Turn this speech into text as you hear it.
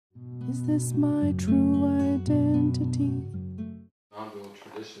Is this my true identity? Non-dual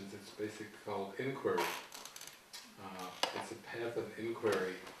traditions, it's basically called inquiry. It's a path of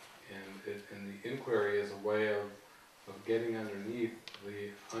inquiry, and the inquiry is a way of getting underneath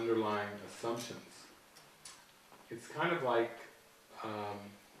the underlying assumptions. It's kind of like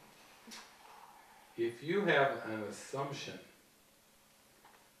if you have an assumption,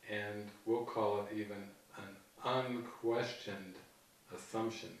 and we'll call it even an unquestioned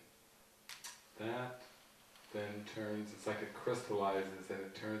assumption, that then turns, it's like it crystallizes and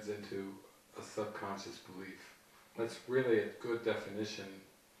it turns into a subconscious belief. That's really a good definition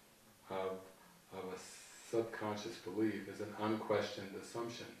of a subconscious belief, is an unquestioned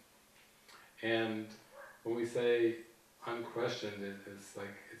assumption. And when we say unquestioned, it's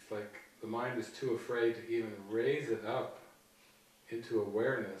like the mind is too afraid to even raise it up into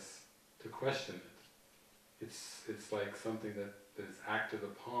awareness to question it. It's like something that is acted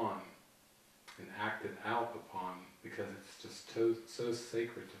upon and acted out upon because it's just so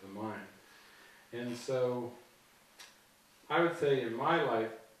sacred to the mind. And so I would say in my life,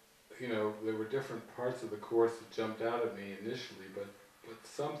 there were different parts of the Course that jumped out at me initially, but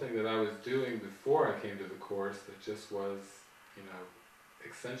something that I was doing before I came to the Course that just was,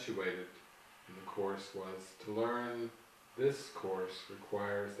 accentuated in the Course was to learn this Course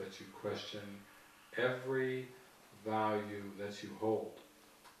requires that you question every value that you hold.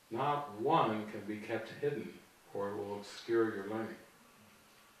 Not one can be kept hidden, or it will obscure your learning.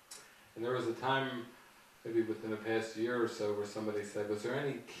 And there was a time, maybe within the past year or so, where somebody said, was there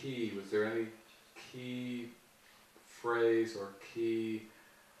any key phrase or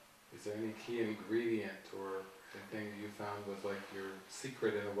is there any key ingredient or anything that you found was like your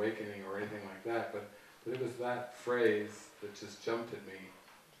secret in awakening or anything like that? But it was that phrase that just jumped at me,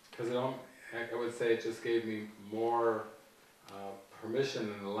 because I would say it just gave me more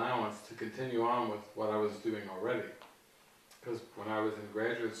permission and allowance to continue on with what I was doing already. Because when I was in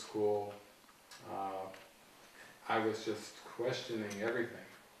graduate school, I was just questioning everything.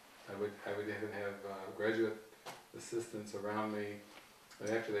 I would even have graduate assistants around me, and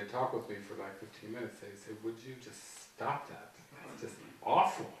after they talk with me for like 15 minutes, they say, would you just stop that? That's just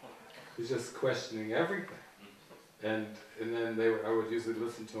awful. He's just questioning everything. And then I would usually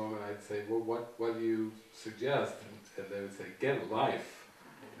listen to them and I'd say, well, what do you suggest? And they would say, get a life.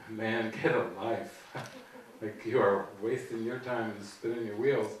 Man, get a life. Like you are wasting your time and spinning your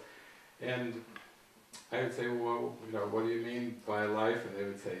wheels. And I would say, well, what do you mean by life? And they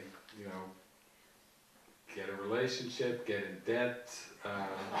would say, get a relationship, get in debt,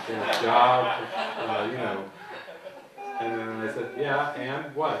 get a job, And then I said, yeah,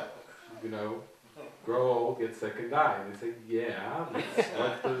 and what? Grow old, get sick and die. And they say, yeah,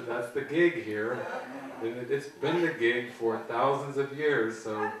 that's the gig here. And it's been the gig for thousands of years,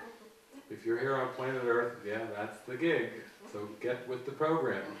 so if you're here on planet Earth, yeah, that's the gig. So get with the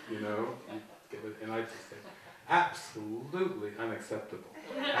program, And I just say, absolutely unacceptable.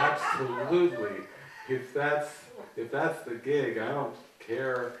 Absolutely. If that's the gig, I don't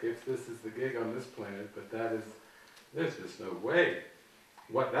care if this is the gig on this planet, but there's just no way.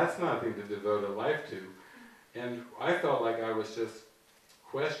 That's nothing to devote a life to. And I felt like I was just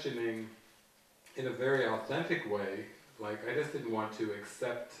questioning in a very authentic way, like I just didn't want to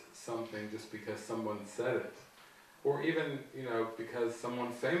accept something just because someone said it. Or even, because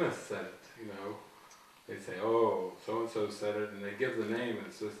someone famous said it, They say, oh, so-and-so said it, and they give the name, and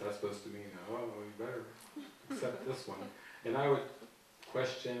that's supposed to mean, oh, you better accept this one. And I would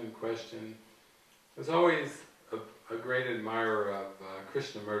question and question. I was always a great admirer of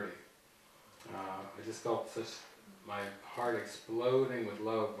Krishnamurti. I just felt my heart exploding with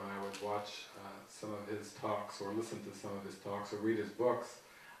love when I would watch some of his talks, or listen to some of his talks, or read his books.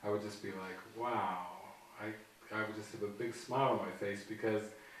 I would just be like, wow. I would just have a big smile on my face, because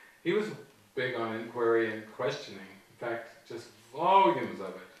he was big on inquiry and questioning. In fact, just volumes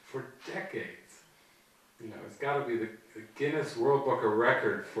of it for decades. It's got to be the Guinness World Book of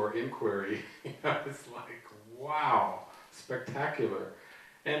Record for inquiry. It's like, wow, spectacular.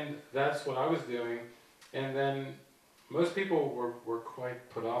 And that's what I was doing. And then most people were quite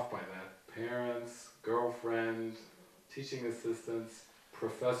put off by that. Parents, girlfriend, teaching assistants,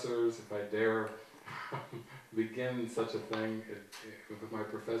 professors, if I dare begin such a thing with my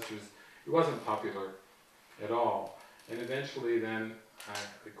professors. It wasn't popular at all. And eventually then,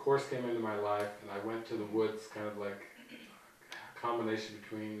 the Course came into my life, and I went to the woods, kind of like a combination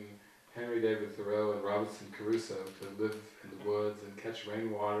between Henry David Thoreau and Robinson Crusoe, to live in the woods and catch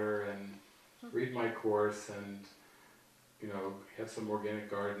rainwater and read my Course and, have some organic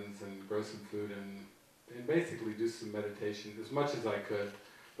gardens and grow some food and basically do some meditation as much as I could.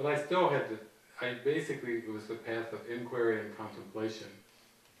 But I still had to, basically it was the path of inquiry and contemplation.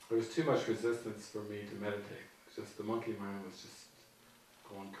 There was too much resistance for me to meditate. Just the monkey mind was just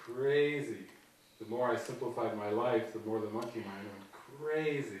going crazy. The more I simplified my life, the more the monkey mind went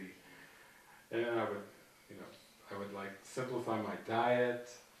crazy. And then I would, I would like simplify my diet.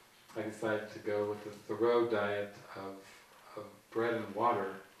 I decided to go with the Thoreau diet of bread and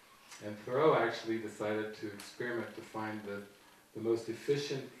water. And Thoreau actually decided to experiment to find the most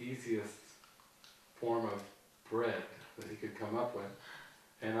efficient, easiest form of bread that he could come up with.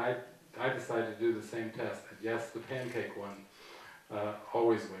 And I decided to do the same test. And yes, the pancake one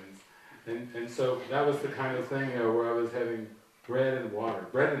always wins. And so that was the kind of thing, where I was having bread and water,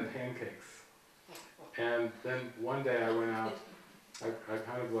 bread and pancakes. And then one day I went out, I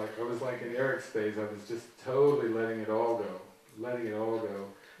kind of like, I was like in Eric's phase, I was just totally letting it all go.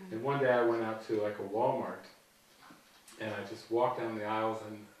 And one day I went out to like a Walmart, and I just walked down the aisles,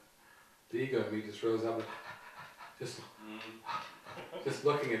 and the ego in me just rose up, and just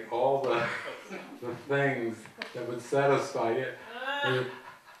looking at all the things that would satisfy it. And,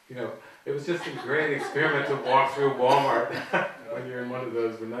 it was just a great experiment to walk through Walmart when you're in one of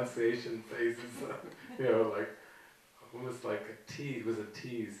those renunciation phases, like almost like a tease. It was a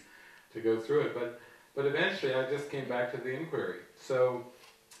tease to go through it, but eventually I just came back to the inquiry. So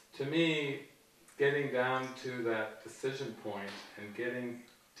to me, getting down to that decision point and getting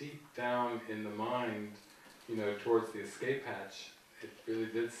deep down in the mind, towards the escape hatch, it really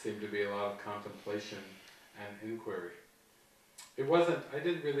did seem to be a lot of contemplation and inquiry. It wasn't, I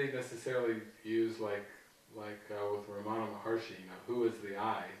didn't really necessarily use like with Ramana Maharshi, who is the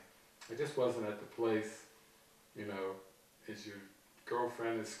I. I just wasn't at the place, as your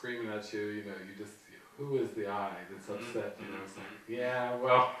girlfriend is screaming at you, you just, who is the I that's upset, it's like, yeah,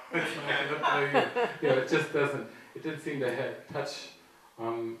 well, it's not going to tell you, it just doesn't, it didn't seem to touch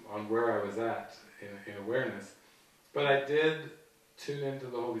on where I was at in awareness. But I did tune into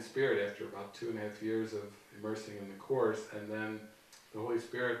the Holy Spirit after about 2.5 years of immersing in the Course, and then the Holy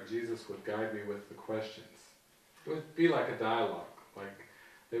Spirit, Jesus, would guide me with the questions. It would be like a dialogue. Like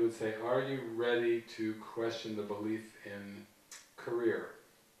they would say, are you ready to question the belief in career?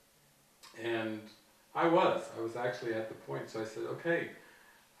 And I was actually at the point, so I said, okay,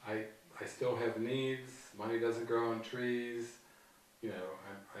 I still have needs, money doesn't grow on trees, I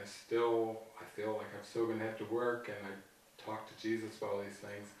feel like I'm still going to have to work, and I talked to Jesus about all these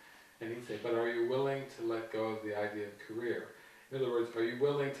things, and he'd say, but are you willing to let go of the idea of career? In other words, are you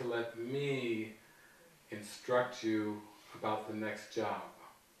willing to let me instruct you about the next job,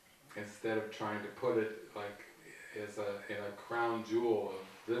 instead of trying to put it like as in a crown jewel of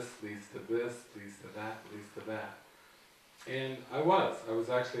this leads to this, leads to that, leads to that. And I was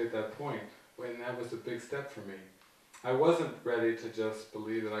actually at that point, when that was a big step for me. I wasn't ready to just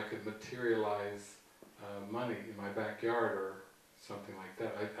believe that I could materialize money in my backyard or something like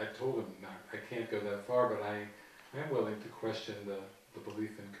that. I told him, no, I can't go that far, but I am willing to question the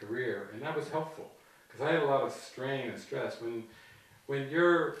belief in career, and that was helpful, because I had a lot of strain and stress. When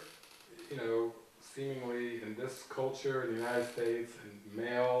you're, seemingly in this culture in the United States, and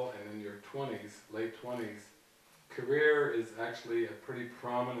male, and in your 20s, late 20s, career is actually a pretty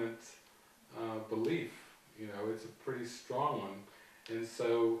prominent belief. It's a pretty strong one. And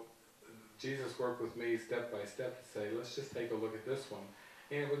so Jesus worked with me step by step to say, let's just take a look at this one.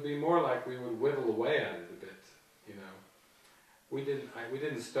 And it would be more like we would whittle away at it a bit, We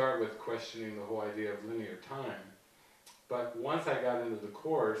didn't start with questioning the whole idea of linear time. But once I got into the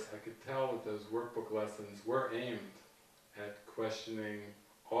Course, I could tell that those workbook lessons were aimed at questioning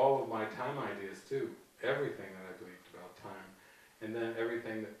all of my time ideas too, everything that I believed about time, and then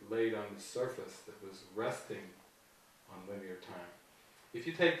everything that laid on the surface that was resting on linear time. If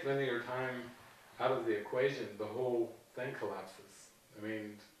you take linear time out of the equation, the whole thing collapses. I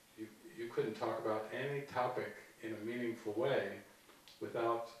mean, you couldn't talk about any topic in a meaningful way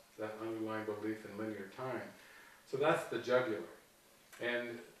without that underlying belief in linear time. So that's the jugular.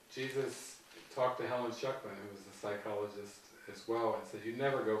 And Jesus talked to Helen Schuckman, who was a psychologist as well, and said, you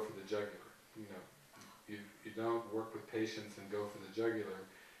never go for the jugular. You don't work with patients and go for the jugular.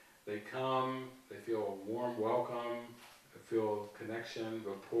 They come, they feel a warm welcome, they feel connection,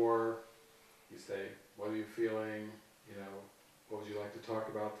 rapport. You say, what are you feeling? What would you like to talk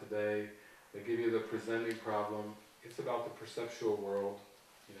about today? They give you the presenting problem. It's about the perceptual world,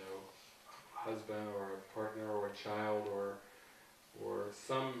 a husband or a partner or a child or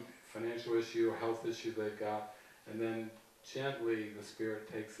some financial issue or health issue they've got, and then gently the Spirit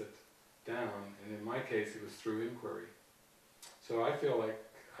takes it down, and in my case it was through inquiry. So I feel like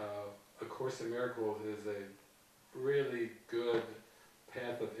A Course in Miracles is a really good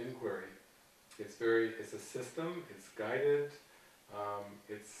path of inquiry. It's a system, it's guided,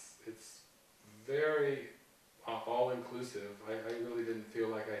 it's very all-inclusive. I really didn't feel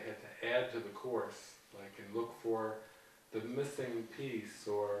like I had to add to the course, like, and look for the missing piece,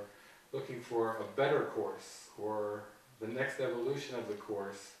 or looking for a better course, or the next evolution of the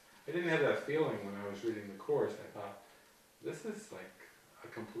course. I didn't have that feeling when I was reading the course. I thought, this is like a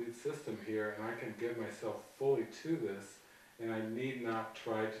complete system here, and I can give myself fully to this, and I need not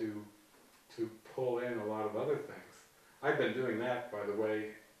try to pull in a lot of other things. I've been doing that, by the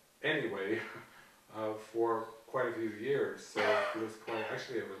way, anyway, for quite a few years, so it was quite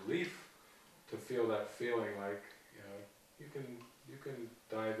actually a relief to feel that feeling like, you know, you can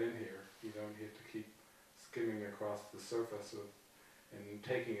dive in here. You don't have to keep skimming across the surface and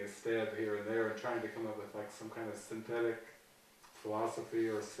taking a stab here and there and trying to come up with like some kind of synthetic philosophy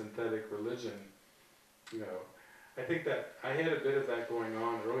or synthetic religion. You know, I think that I had a bit of that going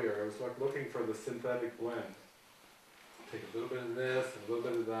on earlier. I was like looking for the synthetic blend. Take a little bit of this and a little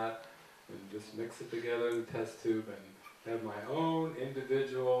bit of that, and just mix it together in the test tube and have my own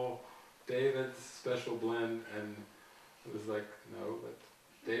individual David's special blend. And it was like, no, but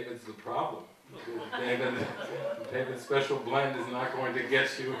David's the problem. David's special blend is not going to get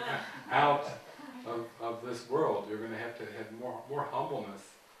you out of this world. You're going to have more humbleness,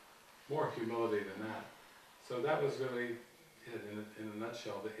 more humility than that. So that was really it in a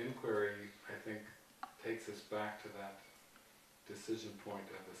nutshell. The inquiry, I think, takes us back to that decision point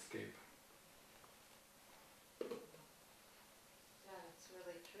of escape. Yeah, it's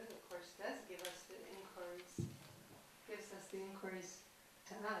really true. The Course does give us the inquiries, gives us the inquiries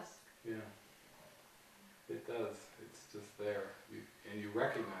to ask. Yeah, it does. It's just there. And you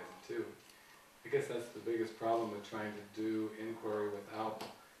recognize it too. I guess that's the biggest problem with trying to do inquiry without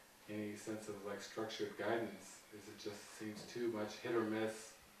any sense of like structured guidance, is it just seems too much hit or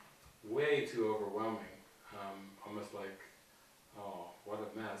miss, way too overwhelming. Almost like, oh, what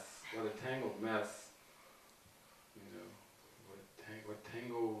a mess, what a tangled mess. You know, what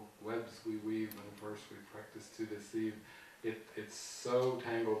tangled webs we weave when first we practice to deceive. It's so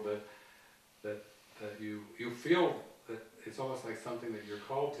tangled that you feel that it's almost like something that you're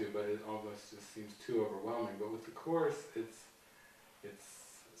called to, but it almost just seems too overwhelming. But with the Course, it's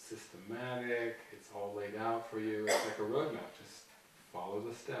systematic, it's all laid out for you, it's like a roadmap, just follow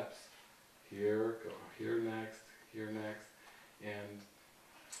the steps. Here, go here next, and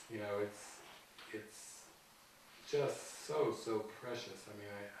you know, it's just so precious. I mean,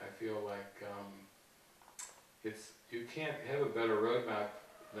 I feel like you can't have a better roadmap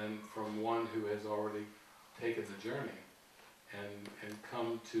than from one who has already taken the journey and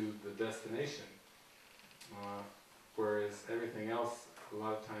come to the destination. Whereas everything else a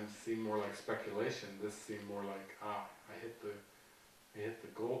lot of times seemed more like speculation. This seemed more like, I hit the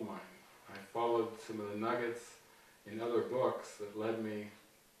gold mine. I followed some of the nuggets in other books that led me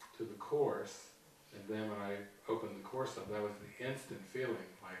to the Course, and then when I opened the Course up, that was the instant feeling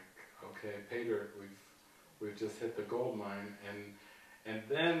like, okay, Peter, we've just hit the gold mine, and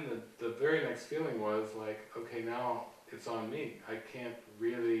then the very next feeling was like, okay, now it's on me. I can't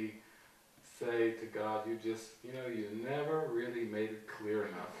really say to God, you never really made it clear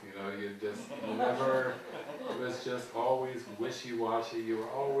enough, you just never, it was just always wishy-washy, you were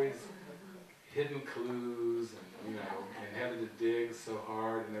always hidden clues, and and having to dig so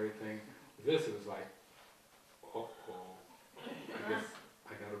hard and everything. This, it was like, I guess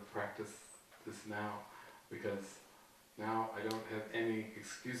I gotta practice this now, because now I don't have any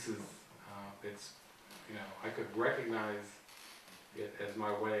excuses. It's, I could recognize it as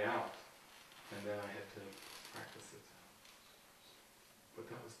my way out, and then I had to practice it. But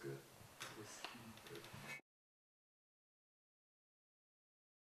that was good.